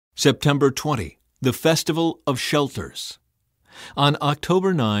September 20, the Festival of Shelters. On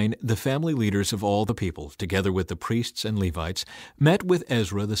October 9, the family leaders of all the people, together with the priests and Levites, met with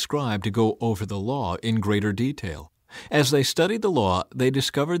Ezra the scribe to go over the law in greater detail. As they studied the law, they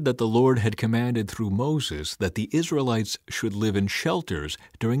discovered that the Lord had commanded through Moses that the Israelites should live in shelters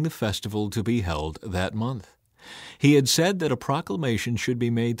during the festival to be held that month. He had said that a proclamation should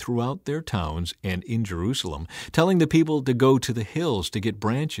be made throughout their towns and in Jerusalem, telling the people to go to the hills to get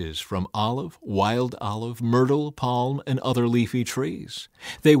branches from olive, wild olive, myrtle, palm, and other leafy trees.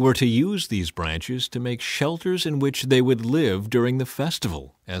 They were to use these branches to make shelters in which they would live during the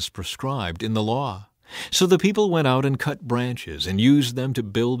festival, as prescribed in the law. So the people went out and cut branches and used them to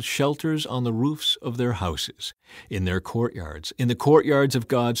build shelters on the roofs of their houses, in their courtyards, in the courtyards of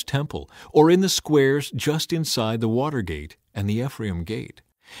God's temple, or in the squares just inside the water gate and the Ephraim gate.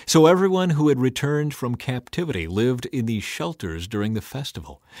 So everyone who had returned from captivity lived in these shelters during the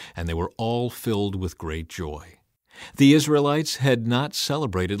festival, and they were all filled with great joy. The Israelites had not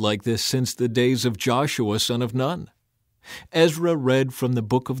celebrated like this since the days of Joshua son of Nun. Ezra read from the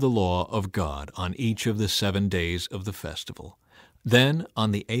book of the law of God on each of the 7 days of the festival. Then,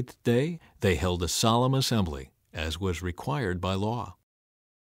 on the 8th day, they held a solemn assembly, as was required by law.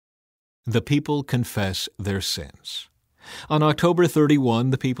 The people confess their sins. On October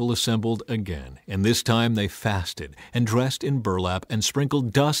 31, the people assembled again, and this time they fasted and dressed in burlap and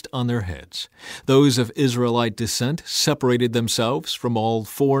sprinkled dust on their heads. Those of Israelite descent separated themselves from all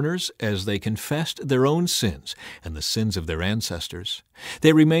foreigners as they confessed their own sins and the sins of their ancestors.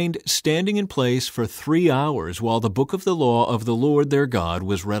 They remained standing in place for 3 hours while the book of the law of the Lord their God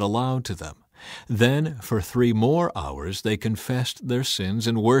was read aloud to them. Then, for 3 more hours, they confessed their sins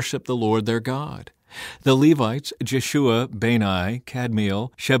and worshiped the Lord their God. The Levites, Jeshua, Bani,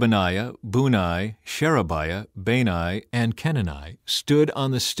 Kadmiel, Shebaniah, Bunai, Sherebiah, Bani, and Kenani, stood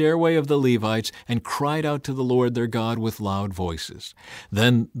on the stairway of the Levites and cried out to the Lord their God with loud voices.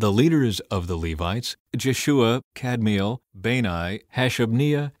 Then the leaders of the Levites, Jeshua, Kadmiel, Bani,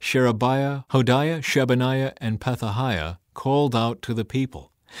 Hashabniah, Sherebiah, Hodiah, Shebaniah, and Pethahiah, called out to the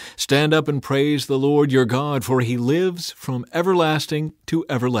people, "Stand up and praise the Lord your God, for he lives from everlasting to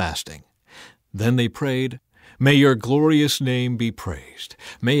everlasting." Then they prayed, "May your glorious name be praised.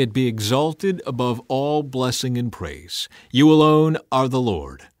 May it be exalted above all blessing and praise. You alone are the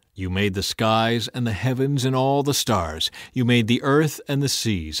Lord. You made the skies and the heavens and all the stars. You made the earth and the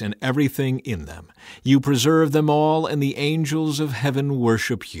seas and everything in them. You preserve them all, and the angels of heaven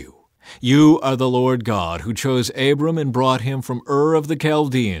worship you. You are the Lord God, who chose Abram and brought him from Ur of the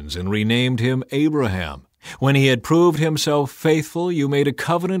Chaldeans and renamed him Abraham. When he had proved himself faithful, you made a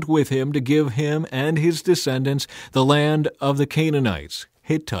covenant with him to give him and his descendants the land of the Canaanites,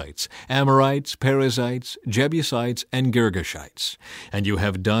 Hittites, Amorites, Perizzites, Jebusites, and Girgashites. And you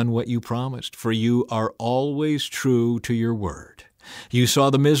have done what you promised, for you are always true to your word. You saw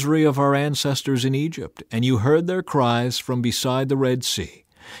the misery of our ancestors in Egypt, and you heard their cries from beside the Red Sea.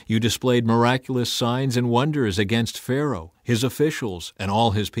 You displayed miraculous signs and wonders against Pharaoh, his officials, and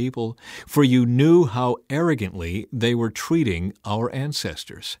all his people, for you knew how arrogantly they were treating our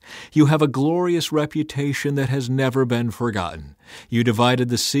ancestors. You have a glorious reputation that has never been forgotten. You divided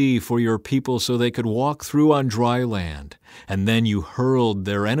the sea for your people so they could walk through on dry land, and then you hurled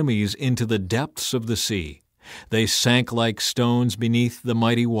their enemies into the depths of the sea. They sank like stones beneath the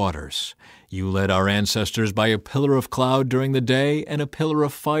mighty waters. You led our ancestors by a pillar of cloud during the day and a pillar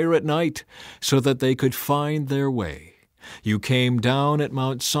of fire at night, so that they could find their way. You came down at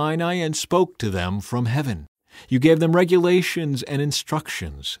Mount Sinai and spoke to them from heaven. You gave them regulations and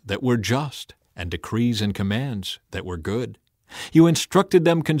instructions that were just, and decrees and commands that were good. You instructed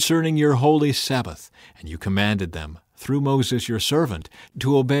them concerning your holy Sabbath, and you commanded them, through Moses your servant,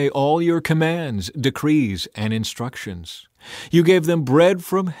 to obey all your commands, decrees, and instructions. You gave them bread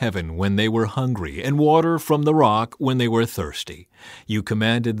from heaven when they were hungry, and water from the rock when they were thirsty. You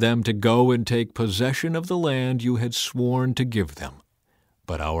commanded them to go and take possession of the land you had sworn to give them.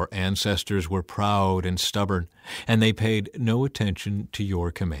 But our ancestors were proud and stubborn, and they paid no attention to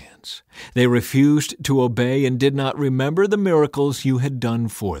your commands. They refused to obey and did not remember the miracles you had done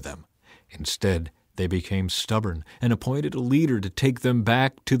for them. Instead, they became stubborn and appointed a leader to take them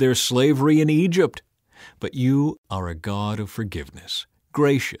back to their slavery in Egypt. But you are a God of forgiveness,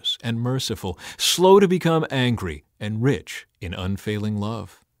 gracious and merciful, slow to become angry, and rich in unfailing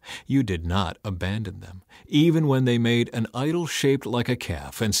love. You did not abandon them, even when they made an idol shaped like a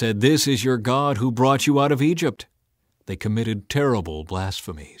calf and said, "This is your God who brought you out of Egypt." They committed terrible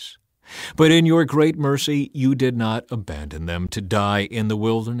blasphemies. But in your great mercy, you did not abandon them to die in the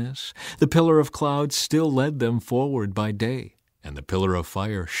wilderness. The pillar of cloud still led them forward by day. and the pillar of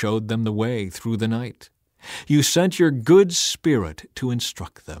fire showed them the way through the night. You sent your good Spirit to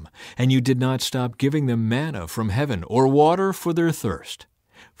instruct them, and you did not stop giving them manna from heaven or water for their thirst.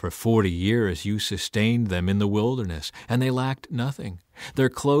 For 40 years you sustained them in the wilderness, and they lacked nothing. Their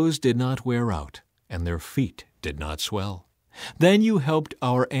clothes did not wear out, and their feet did not swell. Then you helped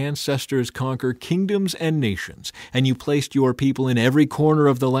our ancestors conquer kingdoms and nations, and you placed your people in every corner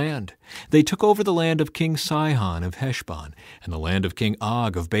of the land. They took over the land of King Sihon of Heshbon, and the land of King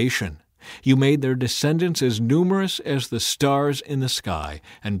Og of Bashan. You made their descendants as numerous as the stars in the sky,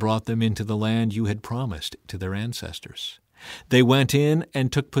 and brought them into the land you had promised to their ancestors. They went in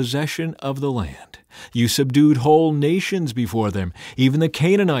and took possession of the land. You subdued whole nations before them. Even the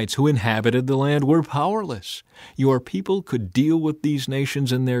Canaanites who inhabited the land were powerless. Your people could deal with these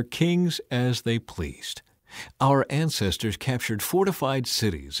nations and their kings as they pleased. Our ancestors captured fortified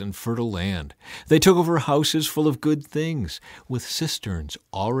cities and fertile land. They took over houses full of good things, with cisterns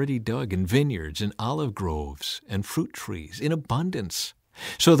already dug and vineyards and olive groves and fruit trees in abundance.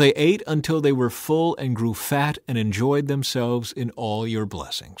 So they ate until they were full and grew fat and enjoyed themselves in all your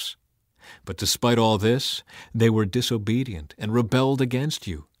blessings. But despite all this, they were disobedient and rebelled against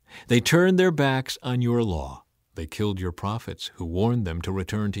you. They turned their backs on your law. They killed your prophets who warned them to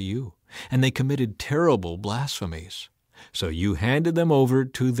return to you, and they committed terrible blasphemies. So you handed them over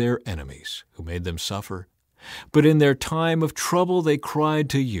to their enemies, who made them suffer. But in their time of trouble they cried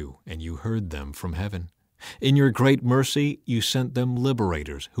to you, and you heard them from heaven. In your great mercy you sent them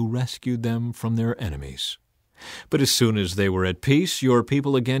liberators who rescued them from their enemies. But as soon as they were at peace, your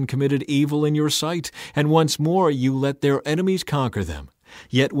people again committed evil in your sight, and once more you let their enemies conquer them.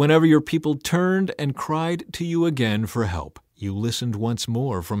 Yet whenever your people turned and cried to you again for help, you listened once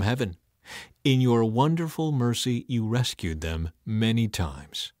more from heaven. In your wonderful mercy you rescued them many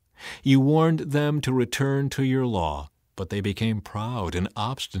times. You warned them to return to your law, but they became proud and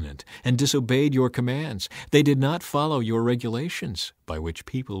obstinate and disobeyed your commands. They did not follow your regulations, by which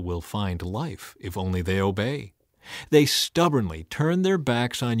people will find life if only they obey. They stubbornly turned their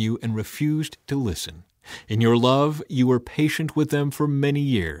backs on you and refused to listen. In your love, you were patient with them for many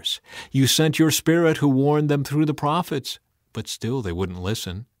years. You sent your Spirit who warned them through the prophets, but still they wouldn't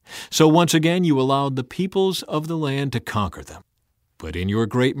listen. So once again you allowed the peoples of the land to conquer them. But in your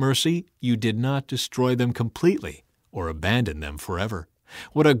great mercy, you did not destroy them completely or abandon them forever.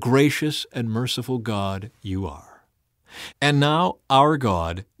 What a gracious and merciful God you are. And now our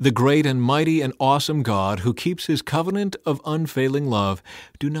God, the great and mighty and awesome God who keeps his covenant of unfailing love,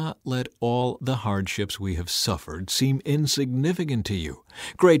 do not let all the hardships we have suffered seem insignificant to you.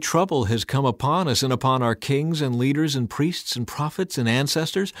 Great trouble has come upon us and upon our kings and leaders and priests and prophets and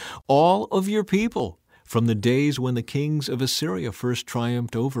ancestors, all of your people, from the days when the kings of Assyria first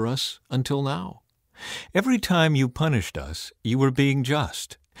triumphed over us until now. Every time you punished us, you were being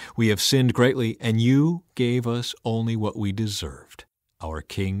just. We have sinned greatly, and you gave us only what we deserved. Our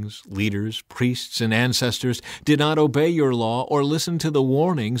kings, leaders, priests, and ancestors did not obey your law or listen to the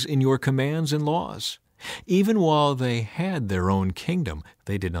warnings in your commands and laws. Even while they had their own kingdom,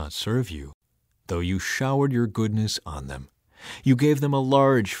 they did not serve you, though you showered your goodness on them. You gave them a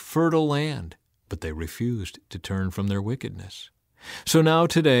large, fertile land, but they refused to turn from their wickedness. So now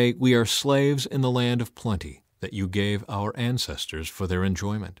today we are slaves in the land of plenty that you gave our ancestors for their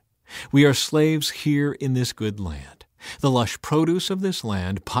enjoyment. We are slaves here in this good land. The lush produce of this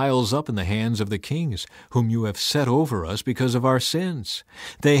land piles up in the hands of the kings, whom you have set over us because of our sins.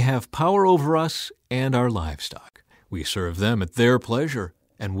 They have power over us and our livestock. We serve them at their pleasure,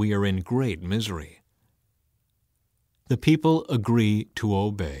 and we are in great misery. The people agree to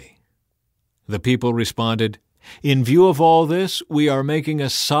obey. The people responded, "In view of all this, we are making a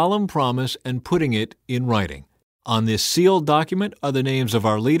solemn promise and putting it in writing. On this sealed document are the names of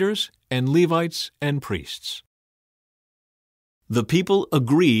our leaders and Levites and priests." The people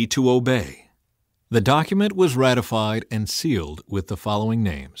agree to obey. The document was ratified and sealed with the following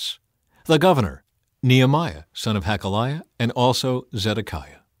names: the governor, Nehemiah, son of Hakaliah, and also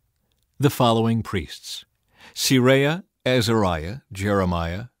Zedekiah. The following priests: Seraiah, Azariah,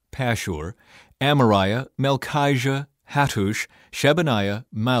 Jeremiah, Pashur, Amariah, Melchijah, Hattush, Shebaniah,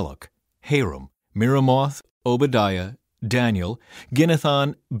 Malluch, Harum, Miramoth, Obadiah, Daniel,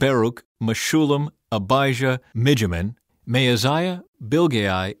 Ginnathan, Baruch, Meshullam, Abijah, Mijamin, Maaziah,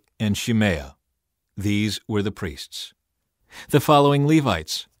 Bilgai, and Shemaiah. These were the priests. The following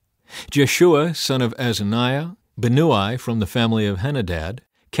Levites: Jeshua, son of Azaniah, Benui from the family of Henadad,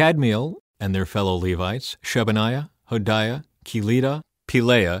 Kadmiel and their fellow Levites, Shebaniah, Hodiah, Kelida,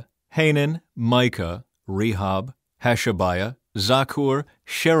 Pelaiah, Hanan, Micah, Rehob, Hashabiah, Zakur,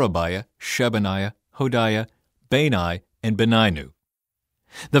 Sherebiah, Shebaniah, Hodiah, Bani, and Beninu.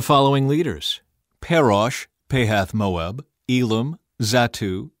 The following leaders: Parosh, Pahath-Moab, Elam,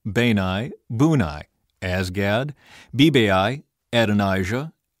 Zatu, Bani, Bunai, Asgad, Bebai,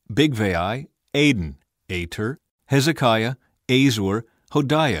 Adonijah, Bigvai, Aden, Ater, Hezekiah, Azur,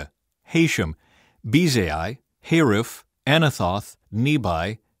 Hodiah, Hashem, Bezai, Hariph, Anathoth,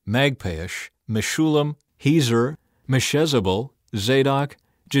 Nebai, Magpash, Meshullam, Hezer, Meshezabel, Zadok,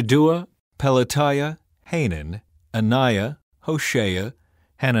 Jaddua, Pelatiah, Hanan, Anaiah, Hoshea,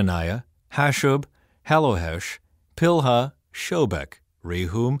 Hananiah, Hashub, Halohesh, Pilha, Shobek,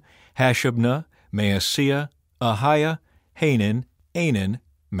 Rehum, Hashabnah, Maaseiah, Ahiah, Hanan, Anan,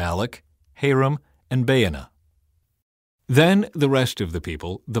 Malach, Haram, and Baanah. Then the rest of the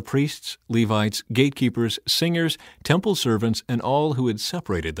people, the priests, Levites, gatekeepers, singers, temple servants, and all who had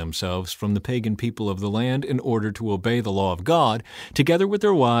separated themselves from the pagan people of the land in order to obey the law of God, together with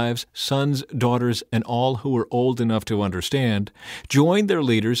their wives, sons, daughters, and all who were old enough to understand, joined their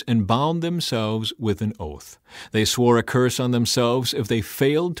leaders and bound themselves with an oath. They swore a curse on themselves if they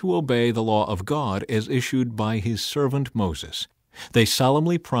failed to obey the law of God as issued by His servant Moses. They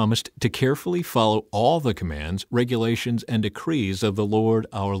solemnly promised to carefully follow all the commands, regulations, and decrees of the Lord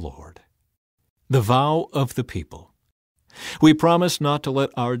our Lord. The vow of the people. We promise not to let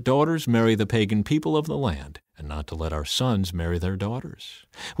our daughters marry the pagan people of the land, and not to let our sons marry their daughters.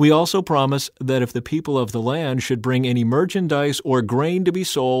 We also promise that if the people of the land should bring any merchandise or grain to be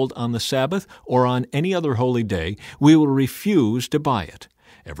sold on the Sabbath or on any other holy day, we will refuse to buy it.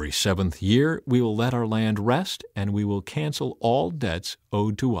 Every 7th year we will let our land rest, and we will cancel all debts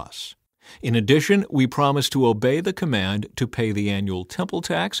owed to us. In addition, we promise to obey the command to pay the annual temple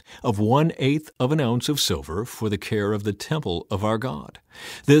tax of 1/8 of an ounce of silver for the care of the temple of our God.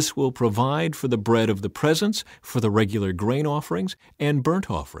 This will provide for the bread of the presence, for the regular grain offerings and burnt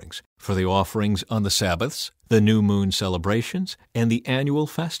offerings, for the offerings on the Sabbaths, the new moon celebrations, and the annual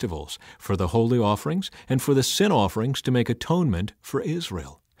festivals, for the holy offerings, and for the sin offerings to make atonement for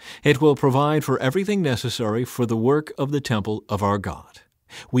Israel. It will provide for everything necessary for the work of the temple of our God.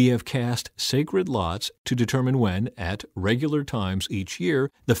 We have cast sacred lots to determine when, at regular times each year,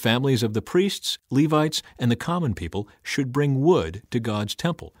 the families of the priests, Levites, and the common people should bring wood to God's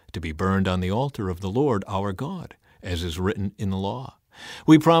temple to be burned on the altar of the Lord our God, as is written in the law.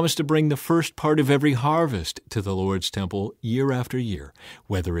 We promise to bring the first part of every harvest to the Lord's temple year after year,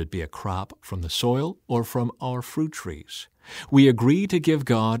 whether it be a crop from the soil or from our fruit trees. We agree to give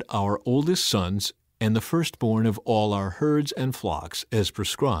God our oldest sons and the firstborn of all our herds and flocks, as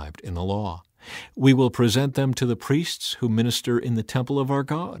prescribed in the law. We will present them to the priests who minister in the temple of our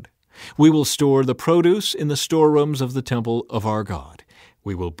God. We will store the produce in the storerooms of the temple of our God.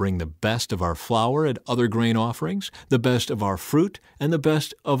 We will bring the best of our flour and other grain offerings, the best of our fruit, and the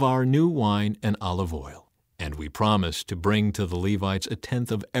best of our new wine and olive oil. And we promise to bring to the Levites 1/10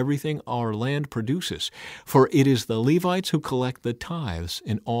 of everything our land produces, for it is the Levites who collect the tithes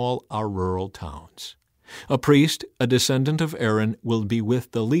in all our rural towns. A priest, a descendant of Aaron, will be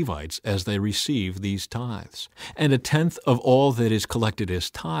with the Levites as they receive these tithes, and 1/10 of all that is collected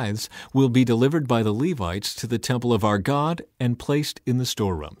as tithes will be delivered by the Levites to the temple of our God and placed in the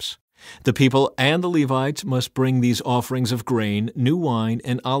storerooms. The people and the Levites must bring these offerings of grain, new wine,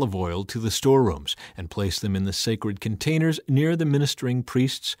 and olive oil to the storerooms and place them in the sacred containers near the ministering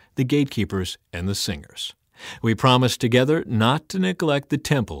priests, the gatekeepers, and the singers. We promise together not to neglect the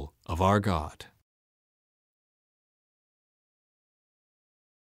temple of our God.